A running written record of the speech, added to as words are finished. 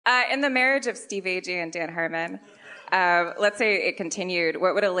In the marriage of Steve Agee and Dan Harmon, let's say it continued,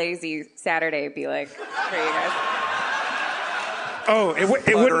 what would a lazy Saturday be like for you guys? Oh, it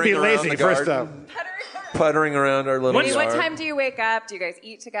wouldn't be lazy, first off. Puttering around our little yard. What time do you wake up? Do you guys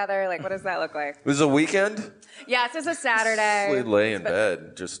eat together? Like, what does that look like? This is a weekend? Yes, it's a Saturday. We lay in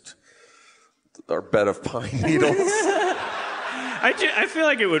bed, just our bed of pine needles. I feel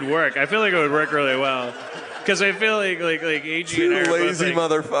like it would work. I feel like it would work really well. Because I feel like Agee and I are lazy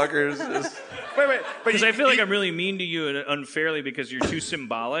motherfuckers. Wait. Because I feel like I'm really mean to you and unfairly because you're too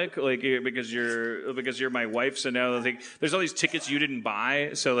symbolic. Like because you're my wife. So now there's all these tickets you didn't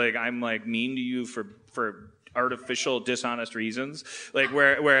buy. So like I'm like mean to you for artificial dishonest reasons. Like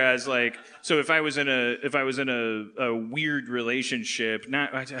whereas like so if I was in a weird relationship,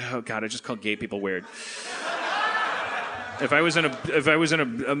 oh god, I just called gay people weird. If I was in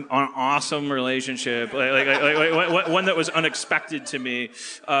an awesome relationship, like one that was unexpected to me,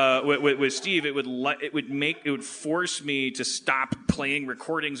 with Steve, it would force me to stop playing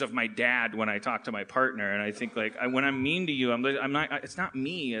recordings of my dad when I talk to my partner, and I think like when I'm mean to you, I'm not. It's not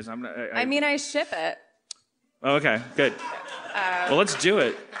me as I'm. I ship it. Oh, okay, good. Well, let's do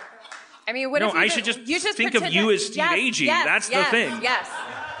it. I mean, what? No, if you I should just think of you as Steve Agee. That's the thing.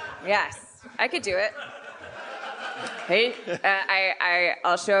 Yes, I could do it. Hey,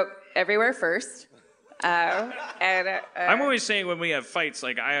 I'll show up everywhere first. I'm always saying when we have fights,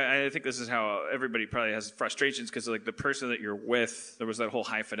 like I think this is how everybody probably has frustrations because like the person that you're with, there was that whole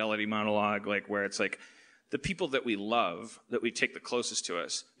high fidelity monologue, like where it's like the people that we love, that we take the closest to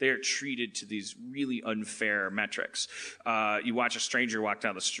us, they are treated to these really unfair metrics. You watch a stranger walk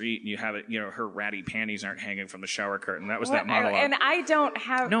down the street and you have it, her ratty panties aren't hanging from the shower curtain. That was that monologue. And I don't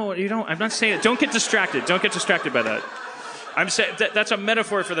have... No, you don't. I'm not saying it. Don't get distracted. Don't get distracted by that. I'm saying that's a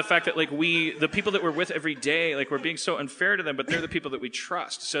metaphor for the fact that like the people that we're with every day, like we're being so unfair to them, but they're the people that we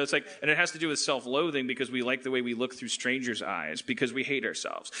trust. So it's like, and it has to do with self-loathing because we like the way we look through strangers' eyes because we hate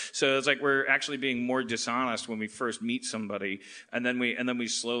ourselves. So it's like we're actually being more dishonest when we first meet somebody, and then we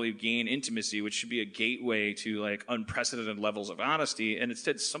slowly gain intimacy, which should be a gateway to like unprecedented levels of honesty. And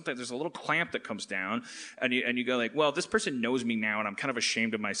instead, sometimes there's a little clamp that comes down, and you go like, well, this person knows me now, and I'm kind of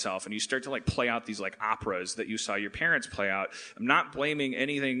ashamed of myself, and you start to like play out these like operas that you saw your parents play out. I'm not blaming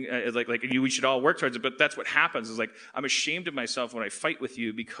anything, we should all work towards it, but that's what happens is like, I'm ashamed of myself when I fight with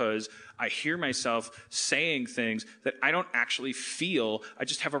you because I hear myself saying things that I don't actually feel. I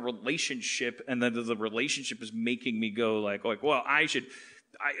just have a relationship, and then the relationship is making me go like, well, I should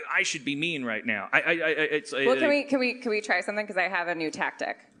be mean right now. Can we try something? Because I have a new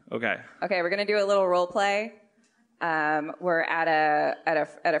tactic. Okay, we're gonna do a little role play. We're at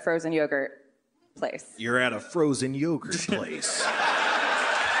a frozen yogurt place. You're at a frozen yogurt place.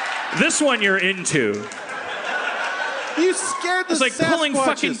 This one you're into. You scared the It's like pulling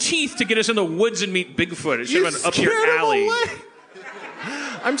fucking teeth to get us in the woods and meet Bigfoot. It should have been up your alley.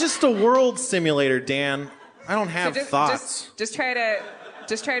 I'm just a world simulator, Dan. I don't have thoughts. Just try to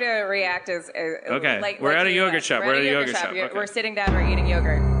react as okay. Like, we're at a yogurt shop. We're at a yogurt shop. Okay. We're sitting down. We're eating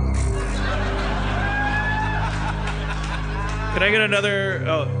yogurt. Can I get another?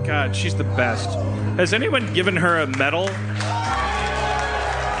 Oh, God, she's the best. Has anyone given her a medal?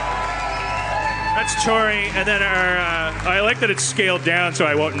 That's Tori, and then I like that it's scaled down so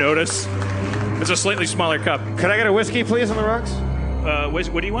I won't notice. It's a slightly smaller cup. Could I get a whiskey, please, on the rocks?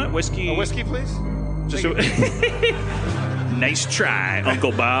 What do you want? Whiskey? A whiskey, please? Just Nice try,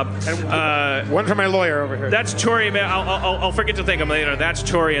 Uncle Bob. One for my lawyer over here. That's Tori. I'll forget to thank him later. That's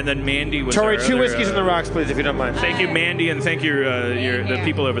Tori, and then Mandy was Tori, our two other, whiskeys on the rocks, please, if you don't mind. Thank you, Mandy, and thank you, the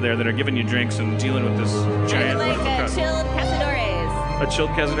people over there that are giving you drinks and dealing with this giant. I would like a chilled Cazadores. A chilled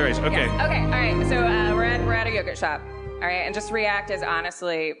Cazadores. Okay. Yes. Okay. All right. So we're at a yogurt shop. All right, and just react as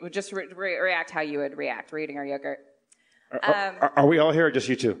honestly. Just react how you would react reading our yogurt. Are we all here, or just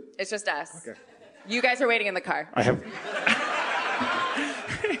you two? It's just us. Okay. You guys are waiting in the car.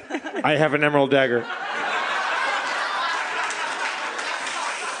 I have an emerald dagger.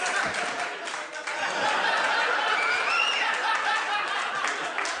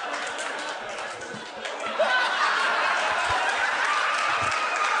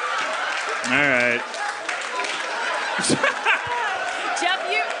 All right.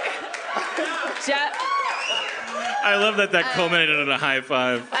 Jeff. I love that culminated in a high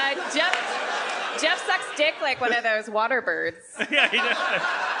five. Jeff sucks dick like one of those water birds. Yeah, he does.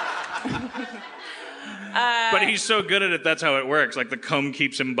 But he's so good at it, that's how it works. Like the cum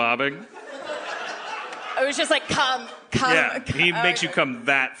keeps him bobbing. It was just like cum. Yeah, he makes you come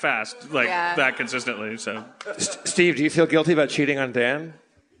that fast, that consistently. So, Steve, do you feel guilty about cheating on Dan?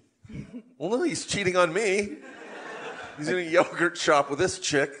 Well, no, he's cheating on me. He's in a yogurt shop with this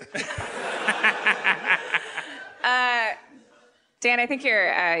chick. Dan, I think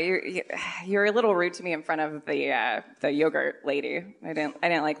you're a little rude to me in front of the yogurt lady. I didn't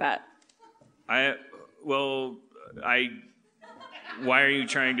like that. Why are you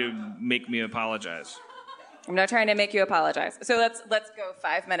trying to make me apologize? I'm not trying to make you apologize. So let's go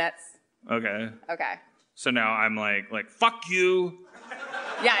 5 minutes. Okay. Okay. So now I'm like fuck you.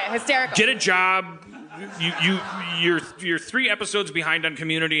 Yeah, hysterical. Get a job. You're 3 episodes behind on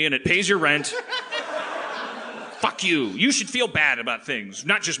Community, and it pays your rent. Fuck you. You should feel bad about things,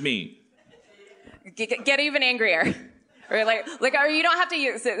 not just me. Get even angrier. Or like, or you don't have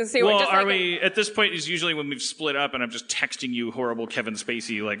to say well, just are like we? At this point is usually when we've split up, and I'm just texting you horrible Kevin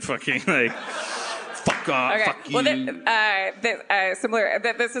Spacey, like fucking like. Fuck off. Okay. Fuck you. Well, similar.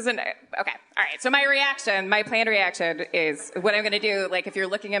 This isn't okay. All right. So my planned reaction is what I'm going to do. Like, if you're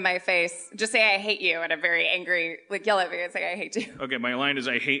looking in my face, just say I hate you, and I'm very angry. Like, yell at me and say I hate you. Okay. My line is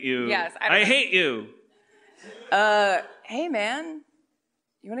I hate you. Yes. I hate you. Hey man,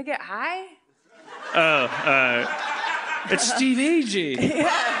 you want to get high? It's Steve Agee. Yeah.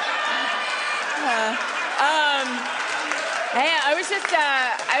 Hey, I was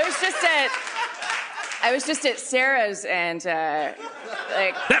just at Sarah's and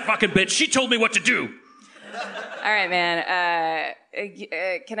like that fucking bitch. She told me what to do. All right, man.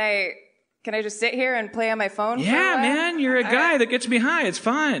 Can I just sit here and play on my phone? Yeah, man. You're a guy that gets me high. It's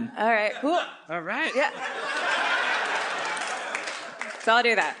fine. All right. Cool. All right. Yeah. So I'll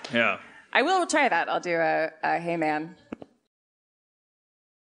do that. Yeah. I will try that. I'll do a hey man.